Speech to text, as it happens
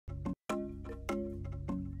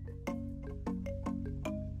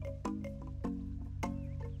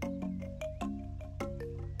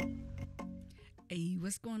Hey,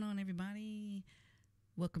 what's going on, everybody?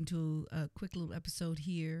 Welcome to a quick little episode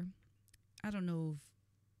here. I don't know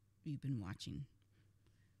if you've been watching,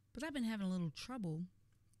 but I've been having a little trouble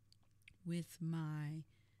with my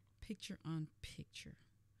picture on picture.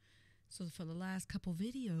 So for the last couple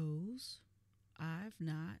videos, I've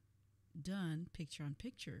not done picture on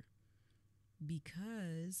picture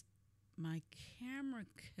because my camera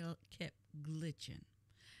kept glitching.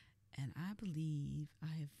 And I believe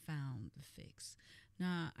I have found the fix.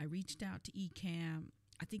 Now, I reached out to Ecamm.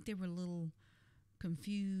 I think they were a little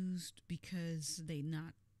confused because they'd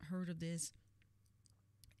not heard of this.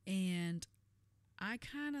 And I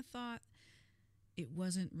kind of thought it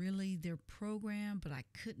wasn't really their program, but I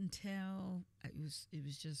couldn't tell. It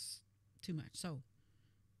was just too much. So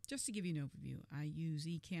just to give you an overview, I use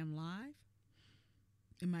Ecammlive.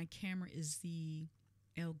 And my camera is the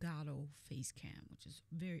Elgato Facecam, which is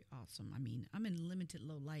very awesome. I mean, I'm in limited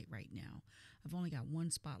low light right now. I've only got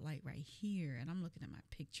one spotlight right here, and I'm looking at my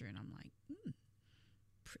picture, and I'm like,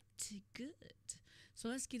 pretty good. So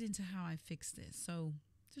let's get into how I fix this. So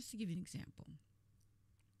just to give you an example,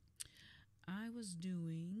 I was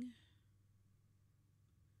doing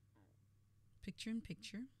picture in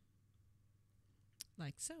picture,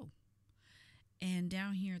 like so. And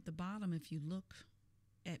down here at the bottom, if you look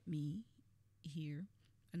at me here,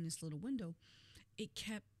 in this little window, it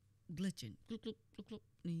kept glitching.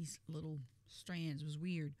 These little strands was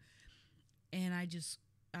weird, and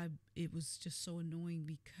it was just so annoying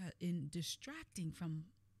because distracting from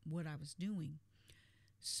what I was doing.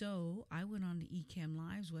 So I went on the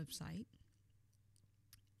Ecammlive's website,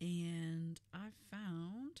 and I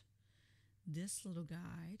found this little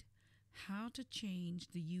guide, how to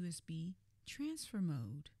change the USB transfer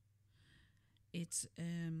mode. It's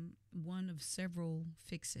one of several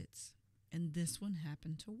fix-its, and this one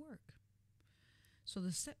happened to work. So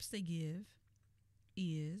the steps they give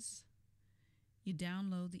is you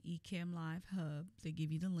download the Ecammlive hub. They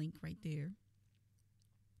give you the link right there.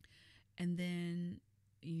 And then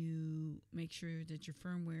you make sure that your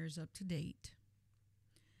firmware is up to date.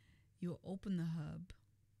 You'll open the hub.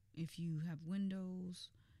 If you have Windows,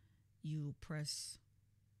 you'll press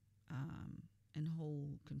and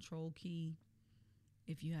hold Control key.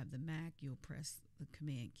 If you have the Mac, you'll press the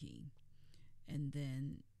Command key, and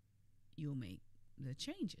then you'll make the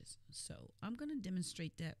changes. So I'm going to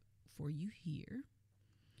demonstrate that for you here.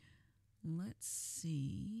 Let's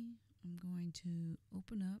see. I'm going to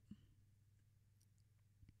open up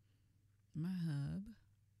my hub.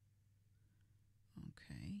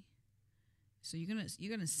 Okay. So you're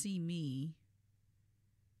gonna see me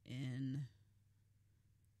in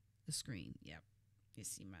the screen. Yep. You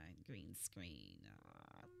see my green screen.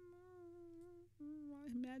 My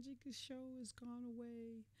magic show has gone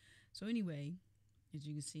away. So anyway, as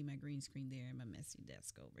you can see, my green screen there and my messy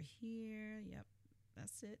desk over here. Yep,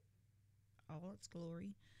 that's it. All its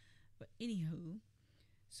glory. But anywho,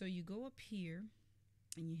 so you go up here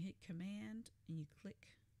and you hit Command and you click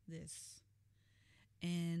this.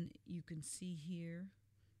 And you can see here,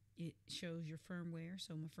 it shows your firmware.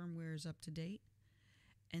 So my firmware is up to date.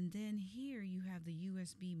 And then here you have the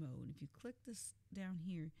USB mode. If you click this down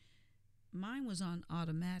here, mine was on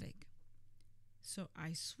automatic. So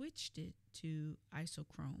I switched it to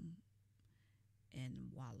isochrome,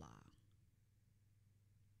 and voila.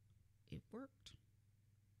 It worked.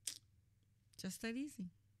 Just that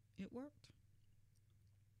easy. It worked.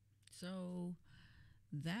 So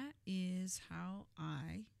that is how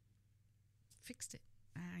I fixed it.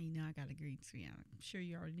 I got a green screen. I'm sure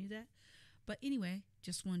you already knew that. But anyway,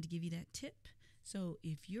 just wanted to give you that tip. So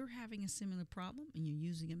if you're having a similar problem and you're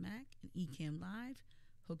using a Mac and Ecammlive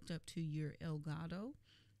hooked up to your Elgato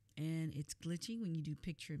and it's glitching when you do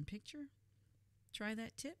picture in picture, try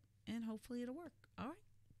that tip and hopefully it'll work. All right.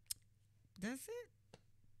 That's it.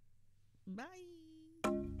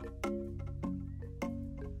 Bye.